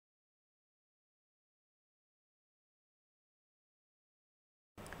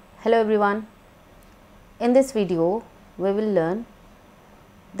Hello everyone, in this video we will learn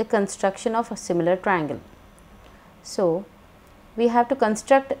the construction of a similar triangle. So, we have to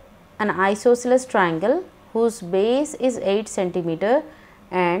construct an isosceles triangle whose base is 8 centimeter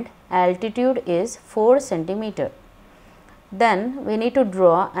and altitude is 4 centimeter. Then we need to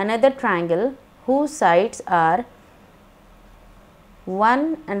draw another triangle whose sides are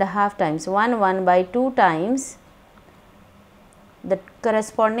 1.5 times 1 by 2 times the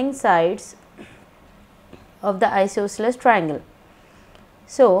corresponding sides of the isosceles triangle.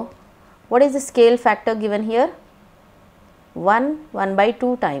 So, what is the scale factor given here? 1 by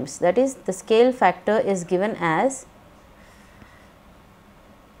 2 times, that is the scale factor is given as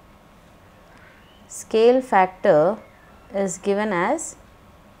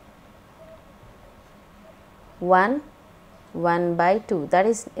 1 by 2, that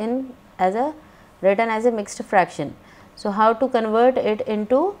is written as a mixed fraction. So, how to convert it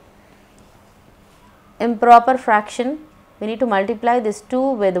into improper fraction? We need to multiply this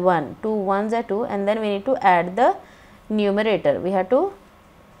 2 with 1, 2 ones are 2, and then we need to add the numerator. We have to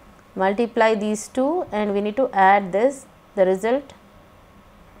multiply these 2 and we need to add this, the result,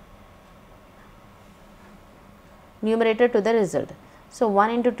 numerator to the result. So, 1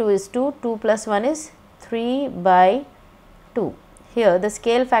 into 2 is 2, 2 plus 1 is 3 by 2. Here the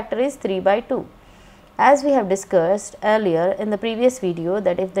scale factor is 3 by 2. As we have discussed earlier in the previous video,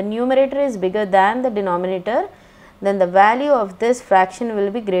 that if the numerator is bigger than the denominator, then the value of this fraction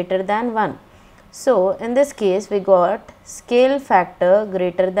will be greater than 1. So, in this case we got scale factor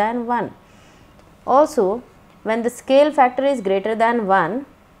greater than 1. Also, when the scale factor is greater than 1,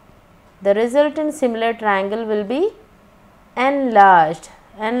 the resultant similar triangle will be enlarged.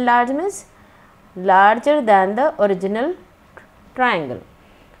 Enlarged means larger than the original triangle.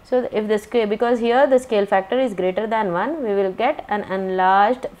 So, if the scale, because here the scale factor is greater than 1, we will get an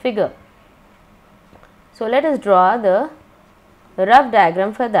enlarged figure. So, let us draw the rough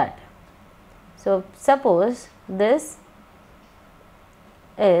diagram for that. So, suppose this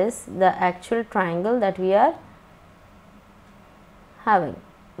is the actual triangle that we are having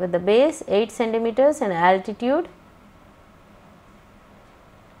with the base 8 centimeters and altitude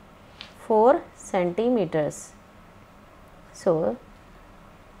 4 centimeters. So,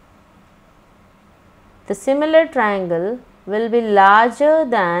 the similar triangle will be larger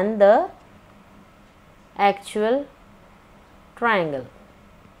than the actual triangle.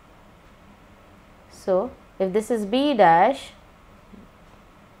 So, if this is B dash,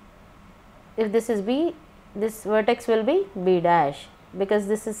 if this is B, this vertex will be B dash, because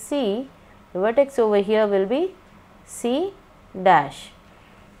this is C, the vertex over here will be C dash.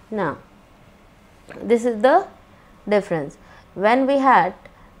 Now, this is the difference. When we had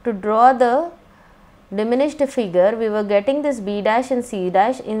to draw the diminished figure, we were getting this B dash and C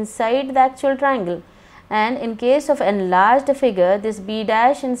dash inside the actual triangle, and in case of enlarged figure, this B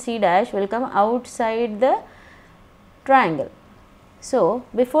dash and C dash will come outside the triangle. So,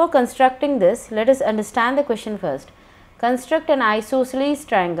 before constructing this, let us understand the question first. Construct an isosceles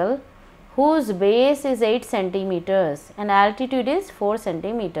triangle whose base is 8 centimeters and altitude is 4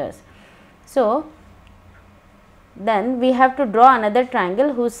 centimeters. So, then we have to draw another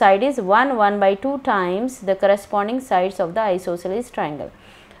triangle whose side is 1 by 2 times the corresponding sides of the isosceles triangle.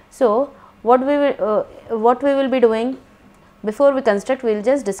 So, what we will be doing before we construct, we will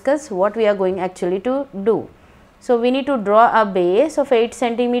just discuss what we are going actually to do. So, we need to draw a base of 8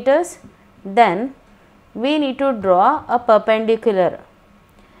 centimeters, then we need to draw a perpendicular.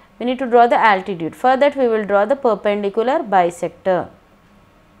 We need to draw the altitude. For that, we will draw the perpendicular bisector.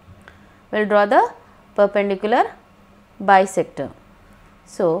 We will draw the perpendicular bisector.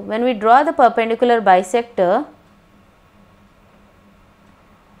 So, when we draw the perpendicular bisector,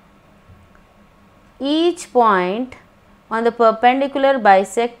 each point on the perpendicular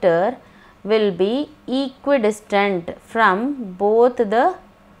bisector will be equidistant from both the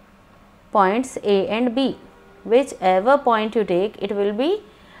points A and B. Whichever point you take, it will be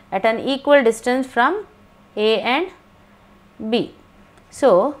at an equal distance from A and B.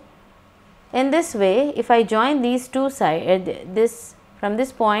 So, in this way, if I join these two sides, from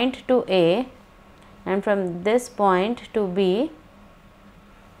this point to A and from this point to B,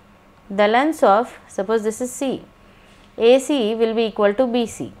 the lengths of, suppose this is C, AC will be equal to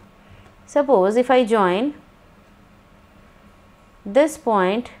BC. Suppose if I join this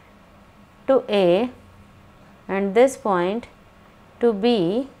point to A and this point to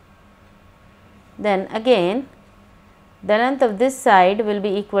B, then again the length of this side will be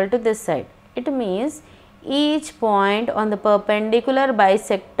equal to this side. It means each point on the perpendicular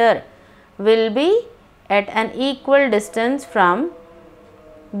bisector will be at an equal distance from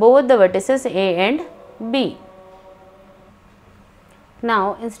both the vertices A and B.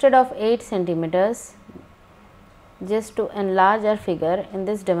 Now instead of 8 centimeters, just to enlarge our figure in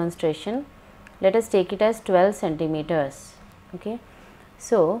this demonstration, let us take it as 12 centimeters. Okay.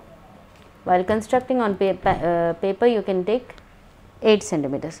 So while constructing on paper you can take 8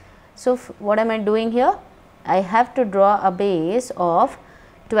 centimeters. So what am I doing here? I have to draw a base of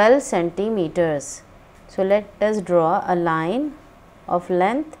 12 centimeters. So let us draw a line of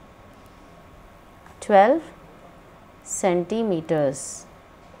length 12 centimeters.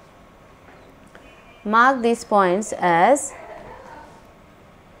 Mark these points as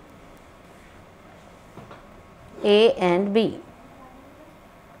A and B.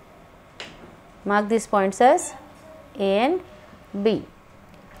 Mark these points as A and B.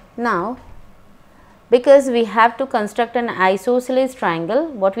 Now, because we have to construct an isosceles triangle,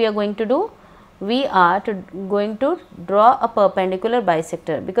 what we are going to do? We are going to draw a perpendicular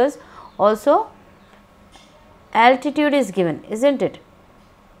bisector, because also altitude is given, isn't it?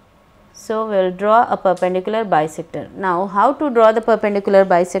 So, we will draw a perpendicular bisector. Now, how to draw the perpendicular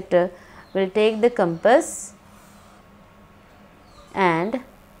bisector? We will take the compass and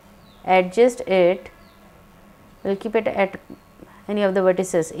adjust it. We will keep it at any of the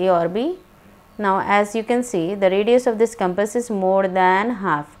vertices A or B. Now, as you can see, the radius of this compass is more than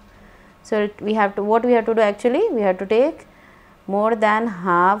half. So, we have to, what we have to do actually? We have to take more than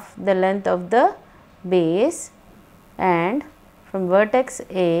half the length of the base, and from vertex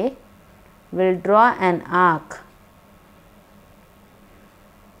A we will draw an arc.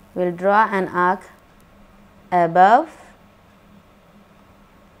 We will draw an arc above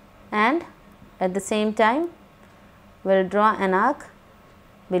and at the same time we will draw an arc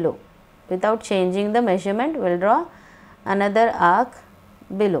below. Without changing the measurement, we will draw another arc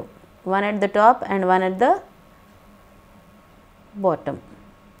below, one at the top and one at the bottom,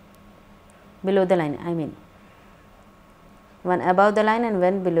 below the line, I mean one above the line and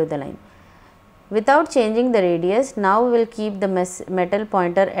one below the line. Without changing the radius, now we will keep the metal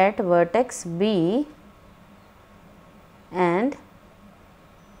pointer at vertex B and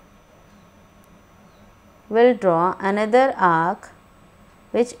we will draw another arc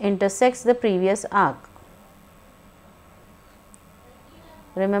which intersects the previous arc.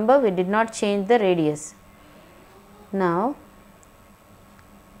 Remember, we did not change the radius. Now,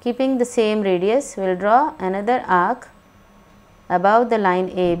 keeping the same radius, we will draw another arc above the line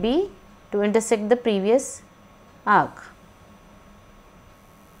AB to intersect the previous arc.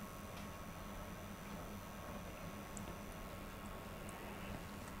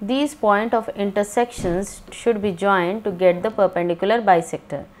 These points of intersections should be joined to get the perpendicular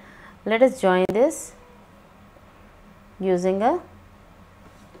bisector. Let us join this using a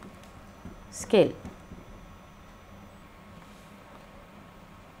scale.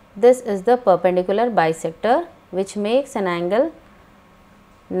 This is the perpendicular bisector which makes an angle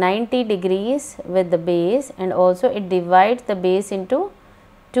 90 degrees with the base, and also it divides the base into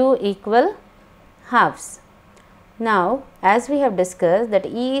two equal halves. Now, as we have discussed that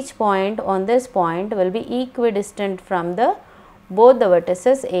each point on this point will be equidistant from the both the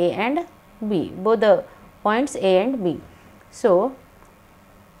vertices A and B, both the points A and B. So,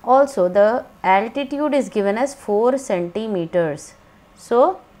 also the altitude is given as 4 centimeters.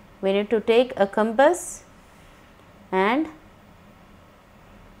 So, we need to take a compass and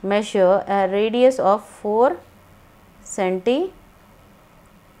measure a radius of 4 centimeters.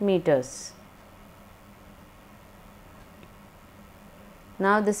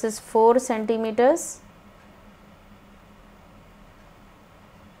 Now, this is 4 centimeters.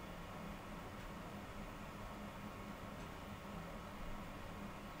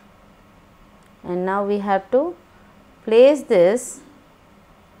 And now we have to place this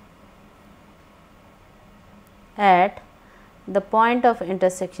at the point of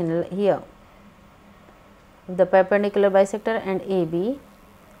intersection here, the perpendicular bisector and AB,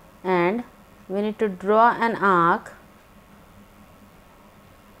 and we need to draw an arc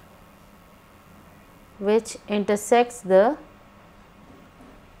which intersects the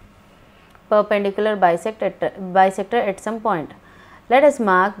perpendicular bisector at some point. Let us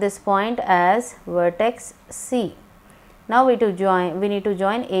mark this point as vertex C. Now we need to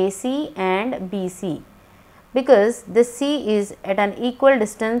join AC and BC, because this C is at an equal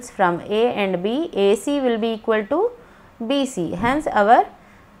distance from A and B. AC will be equal to BC, hence our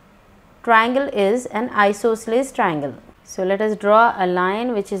triangle is an isosceles triangle. So, let us draw a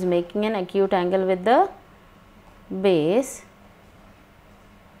line which is making an acute angle with the base.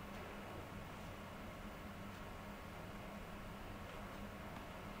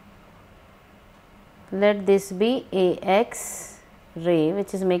 Let this be AX ray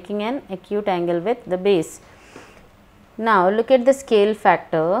which is making an acute angle with the base. Now look at the scale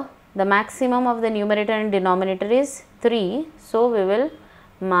factor. The maximum of the numerator and denominator is 3. So we will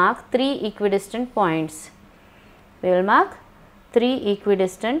mark 3 equidistant points. We will mark 3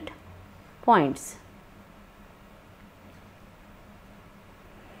 equidistant points.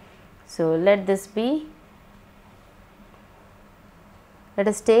 So let this be, let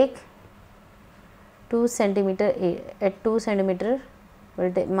us take 2 centimeter, at 2 centimeter we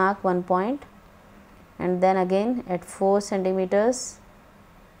will mark one point, and then again at 4 centimeters,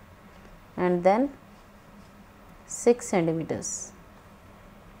 and then 6 centimeters.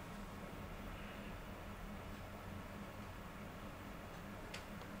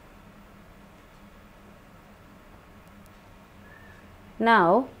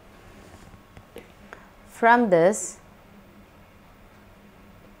 Now from this,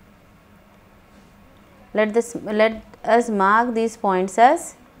 let us mark these points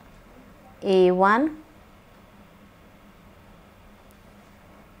as A1,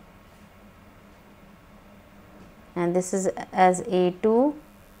 and this is as A2,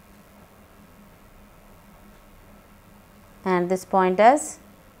 and this point as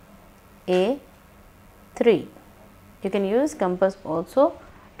A3. You can use compass also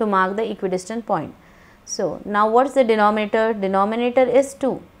to mark the equidistant point. So now what is the denominator? Denominator is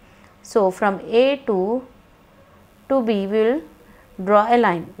 2. So from A2 to B we will draw a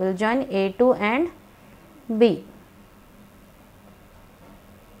line. We will join A2 and B.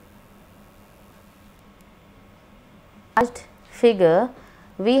 Last figure,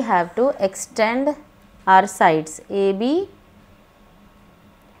 we have to extend our sides AB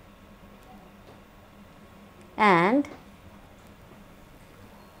and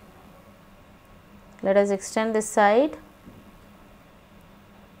let us extend this side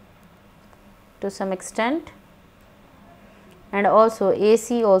to some extent, and also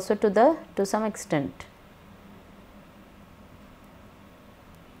AC also to some extent.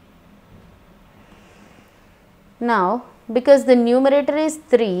 Now because the numerator is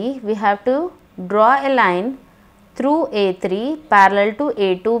 3, we have to draw a line through A3 parallel to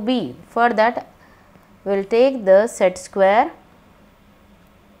A2B. For that we will take the set square,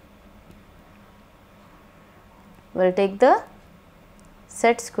 we will take the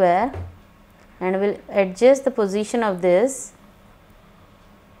set square and we will adjust the position of this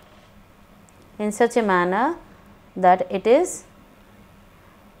in such a manner that it is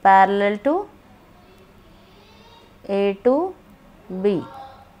parallel to A2B.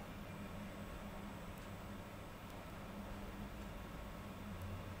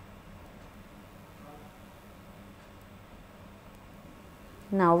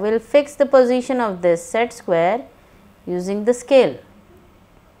 Now we will fix the position of this set square using the scale.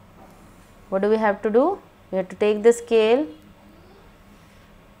 What do we have to do? We have to take the scale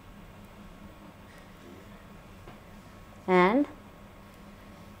and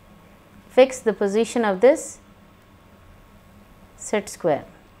fix the position of this set square.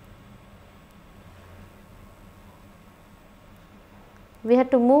 We have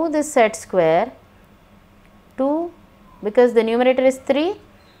to move this set square to, because the numerator is 3,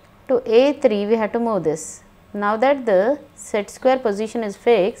 to A3 we have to move this. Now that the set square position is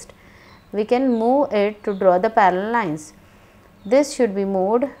fixed, we can move it to draw the parallel lines. This should be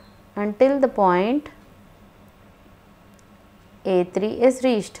moved until the point A3 is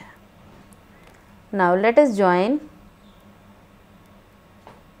reached. Now let us join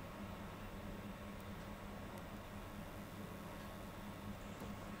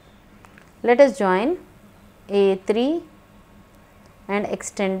A3 and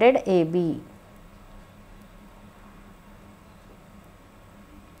extended AB.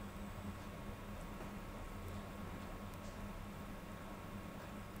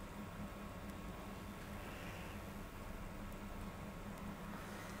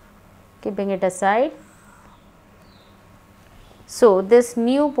 Keeping it aside. So this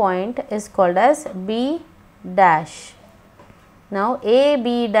new point is called as B dash. Now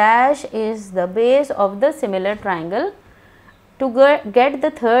AB dash is the base of the similar triangle. To get the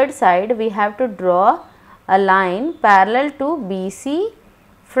third side, we have to draw a line parallel to BC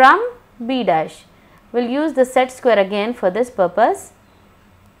from B dash. We will use the set square again for this purpose.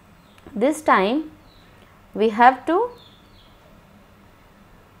 This time we have to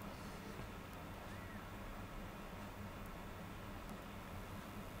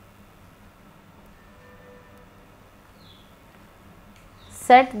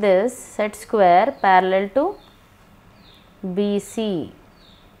set this set square parallel to BC.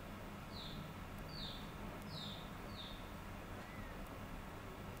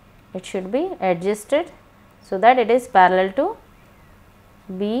 It should be adjusted so that it is parallel to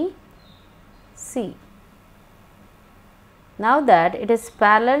BC. Now that it is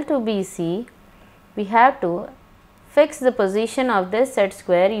parallel to BC, we have to fix the position of this set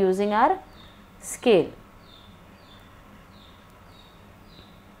square using our scale.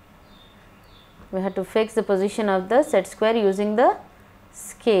 We have to fix the position of the set square using the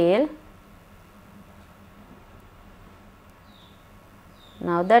scale.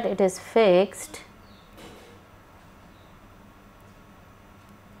 Now that it is fixed,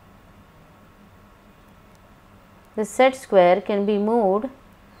 the set square can be moved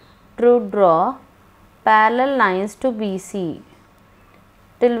to draw parallel lines to BC.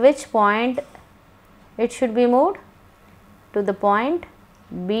 Till which point it should be moved? To the point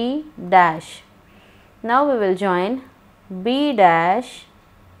B dash. Now we will join B dash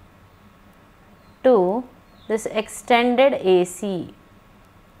to this extended AC.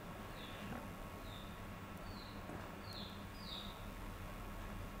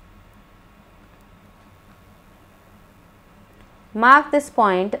 Mark this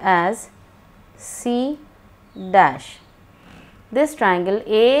point as C dash. This triangle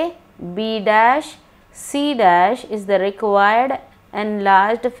A, B dash, C dash is the required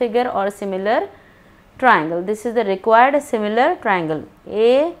enlarged figure or similar triangle. This is the required similar triangle.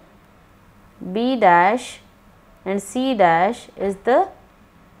 A, B dash and C dash is the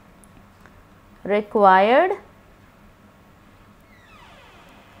required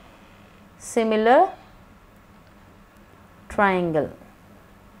similar triangle.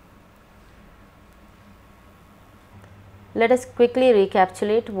 Let us quickly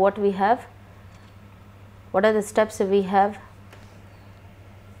recapitulate what we have, what are the steps we have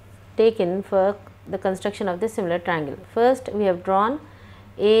taken for the construction of this similar triangle. First, we have drawn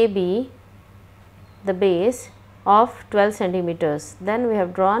AB, the base of 12 centimeters. Then we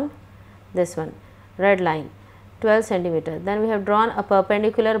have drawn this one, red line, 12 centimeters. Then we have drawn a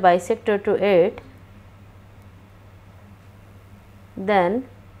perpendicular bisector to it. Then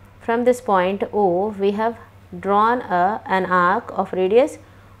from this point O, we have drawn an arc of radius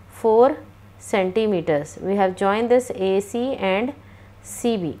 4 centimeters. We have joined this AC and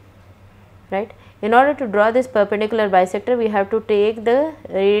CB, right. In order to draw this perpendicular bisector, we have to take the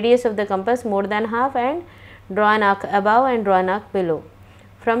radius of the compass more than half and draw an arc above and draw an arc below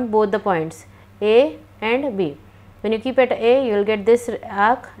from both the points A and B. When you keep at A, you will get this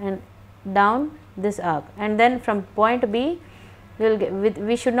arc and down this arc, and then from point B, you will get,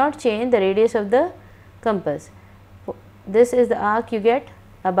 we should not change the radius of the compass. This is the arc you get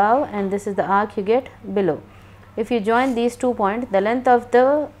above and this is the arc you get below. If you join these 2 points, the length of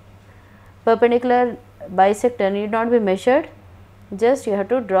the perpendicular bisector need not be measured, just you have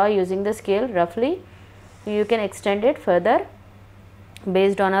to draw using the scale roughly. You can extend it further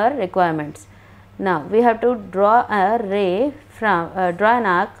based on our requirements. Now we have to draw a ray from draw an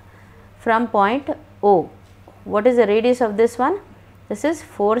arc from point O. What is the radius of this one? This is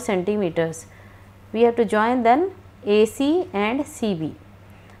 4 centimeters. We have to join then AC and CB.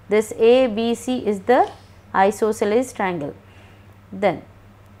 This ABC is the isosceles triangle. Then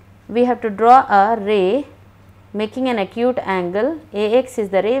we have to draw a ray making an acute angle. AX is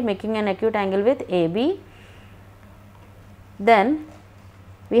the ray making an acute angle with AB. Then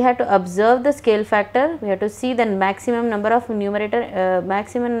we have to observe the scale factor. We have to see the maximum number of numerator,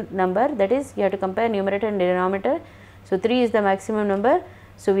 maximum number, that is you have to compare numerator and denominator. So 3 is the maximum number.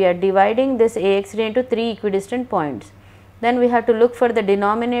 So we are dividing this AX ray into 3 equidistant points. Then we have to look for the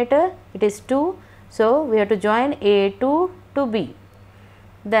denominator, it is 2. So we have to join A2 to B.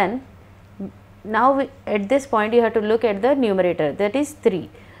 Then now at this point you have to look at the numerator, that is 3.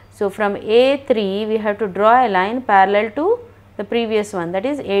 So from A3 we have to draw a line parallel to the previous one, that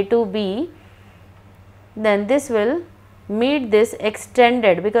is A2B. Then this will meet this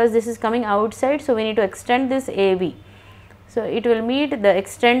extended, because this is coming outside, so we need to extend this AB. So it will meet the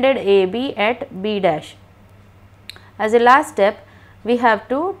extended AB at B dash. As a last step, we have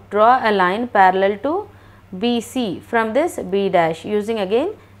to draw a line parallel to BC from this B dash using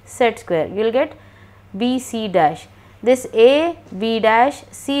again set square. You will get BC dash. This A, B dash,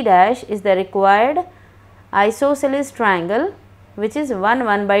 C dash is the required isosceles triangle, which is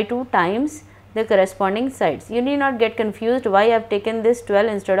 1/2 times the corresponding sides. You need not get confused why I have taken this 12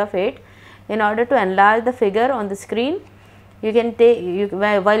 instead of 8. In order to enlarge the figure on the screen, you can take,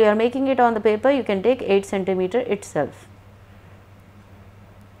 while you are making it on the paper, you can take 8 centimeter itself.